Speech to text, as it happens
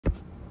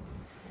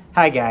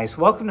Hi guys,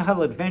 welcome to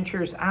Huddle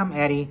Adventures. I'm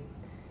Eddie.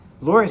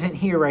 Laura isn't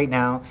here right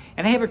now,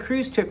 and I have a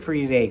cruise tip for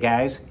you today,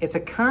 guys. It's a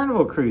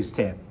Carnival cruise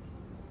tip.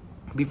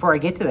 Before I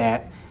get to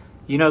that,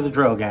 you know the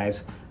drill,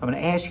 guys. I'm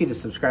going to ask you to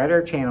subscribe to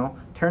our channel,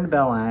 turn the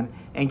bell on,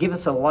 and give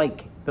us a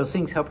like. Those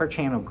things help our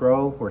channel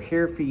grow. We're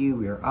here for you.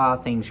 We are all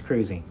things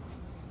cruising.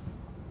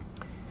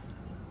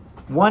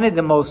 One of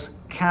the most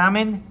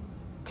common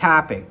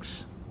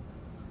topics,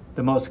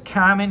 the most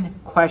common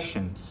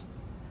questions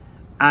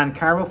on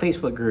Carnival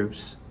Facebook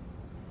groups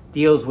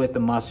deals with the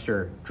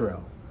muster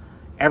drill.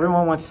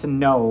 Everyone wants to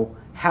know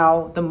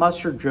how the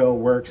muster drill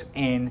works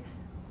in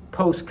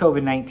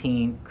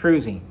post-COVID-19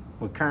 cruising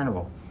with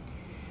Carnival.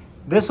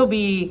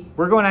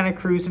 We're going on a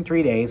cruise in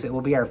 3 days. It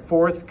will be our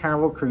 4th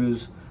Carnival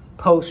cruise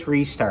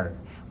post-restart.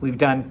 We've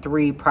done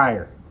 3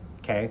 prior,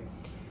 okay?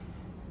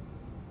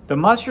 The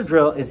muster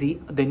drill is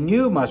the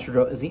new muster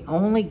drill is the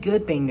only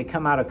good thing to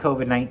come out of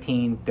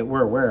COVID-19 that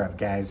we're aware of,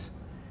 guys.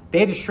 They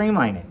had to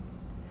streamline it.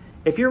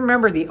 If you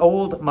remember the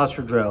old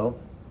muster drill,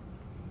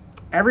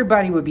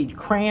 everybody would be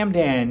crammed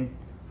in,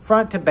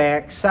 front to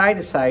back, side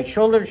to side,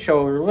 shoulder to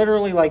shoulder,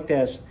 literally like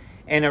this,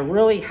 in a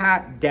really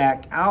hot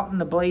deck out in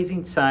the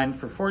blazing sun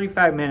for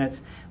 45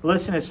 minutes,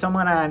 listen to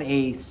someone on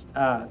a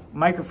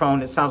microphone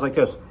that sounds like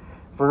this.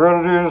 We're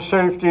going to do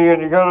the safety, and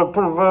you got to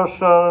put a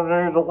vest on,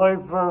 and the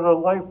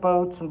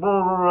lifeboats, and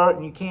blah, blah, blah,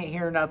 and you can't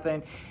hear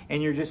nothing,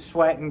 and you're just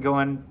sweating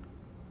going,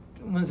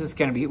 when is this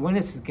going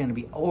to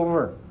be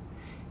over?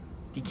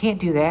 You can't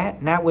do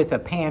that, not with a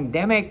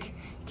pandemic.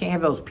 You can't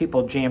have those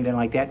people jammed in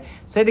like that.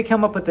 So they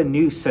come up with a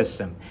new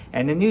system.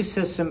 And the new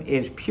system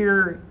is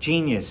pure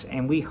genius.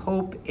 And we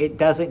hope it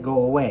doesn't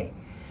go away.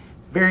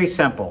 Very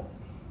simple.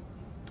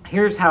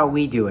 Here's how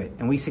we do it.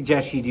 And we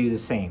suggest you do the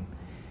same.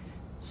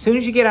 As soon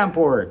as you get on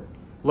board,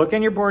 look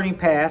on your boarding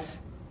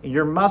pass.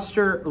 Your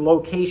muster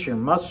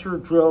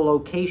drill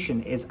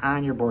location is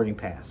on your boarding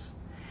pass.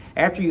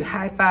 After you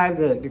high-five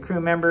the crew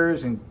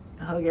members and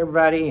hug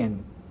everybody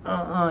and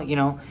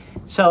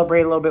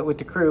celebrate a little bit with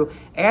the crew,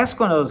 ask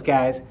one of those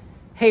guys,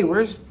 hey,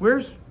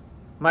 where's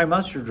my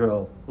muster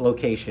drill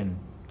location?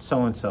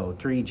 So-and-so,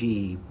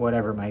 3G,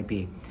 whatever it might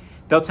be.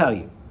 They'll tell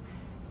you.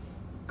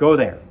 Go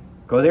there.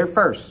 Go there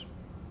first.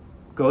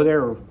 Go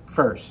there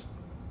first.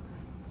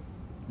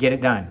 Get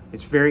it done.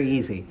 It's very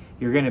easy.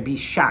 You're going to be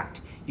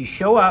shocked. You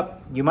show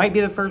up, you might be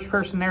the first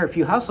person there. If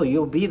you hustle,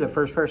 you'll be the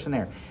first person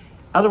there.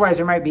 Otherwise,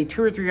 there might be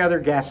 2 or 3 other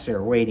guests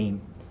there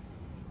waiting.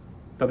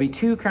 There'll be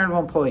 2 Carnival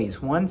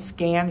employees. One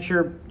scans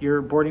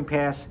your boarding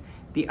pass.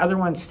 The other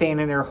one's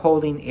standing there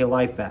holding a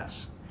life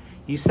vest.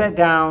 You sit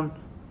down.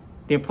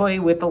 The employee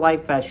with the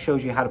life vest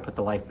shows you how to put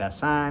the life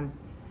vest on,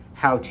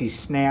 how to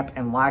snap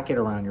and lock it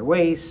around your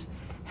waist,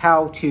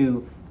 how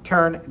to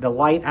turn the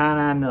light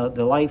on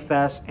the life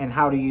vest, and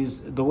how to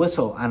use the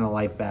whistle on the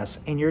life vest,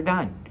 and you're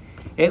done.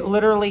 It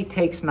literally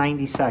takes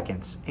 90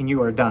 seconds, and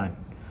you are done.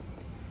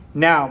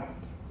 Now,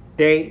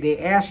 they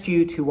asked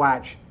you to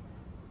watch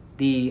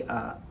the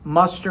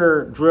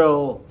muster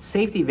drill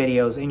safety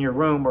videos in your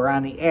room or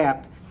on the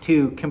app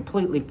to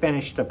completely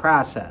finish the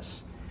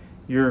process.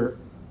 You're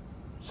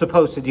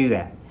supposed to do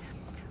that.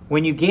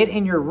 When you get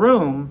in your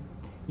room,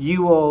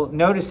 you will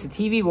notice the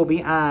TV will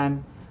be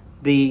on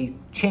the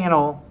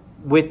channel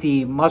with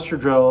the muster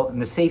drill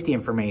and the safety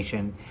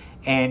information.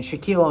 And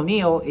Shaquille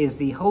O'Neal is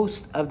the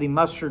host of the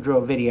muster drill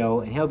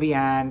video, and he'll be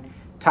on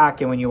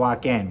talking when you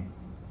walk in.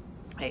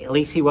 At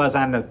least he was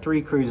on the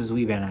 3 cruises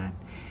we've been on.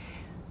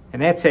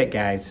 And that's it,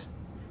 guys.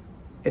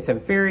 It's a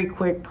very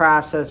quick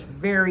process,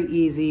 very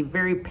easy,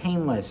 very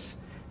painless.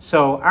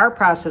 So our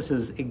process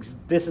is,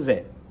 this is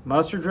it.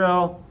 Muster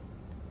drill,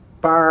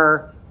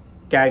 bar,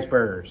 guys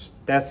burgers.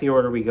 That's the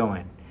order we go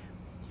in.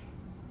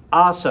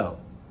 Also,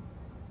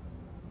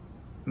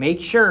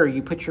 make sure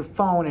you put your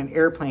phone in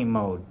airplane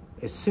mode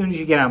as soon as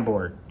you get on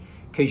board,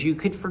 because you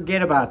could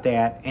forget about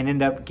that and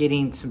end up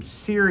getting some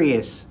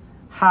serious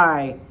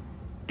high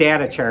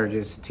data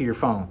charges to your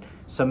phone.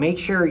 So make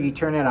sure you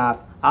turn it off.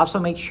 Also,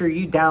 make sure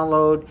you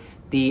download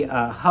the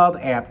Hub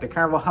app, the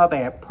Carnival Hub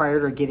app,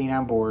 prior to getting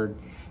on board.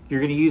 You're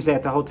going to use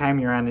that the whole time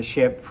you're on the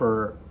ship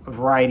for a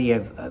variety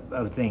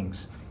of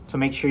things. So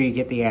make sure you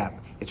get the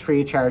app. It's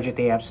free of charge at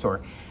the App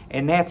Store.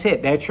 And that's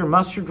it. That's your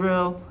muster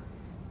drill.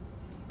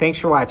 Thanks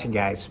for watching,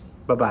 guys.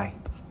 Bye-bye.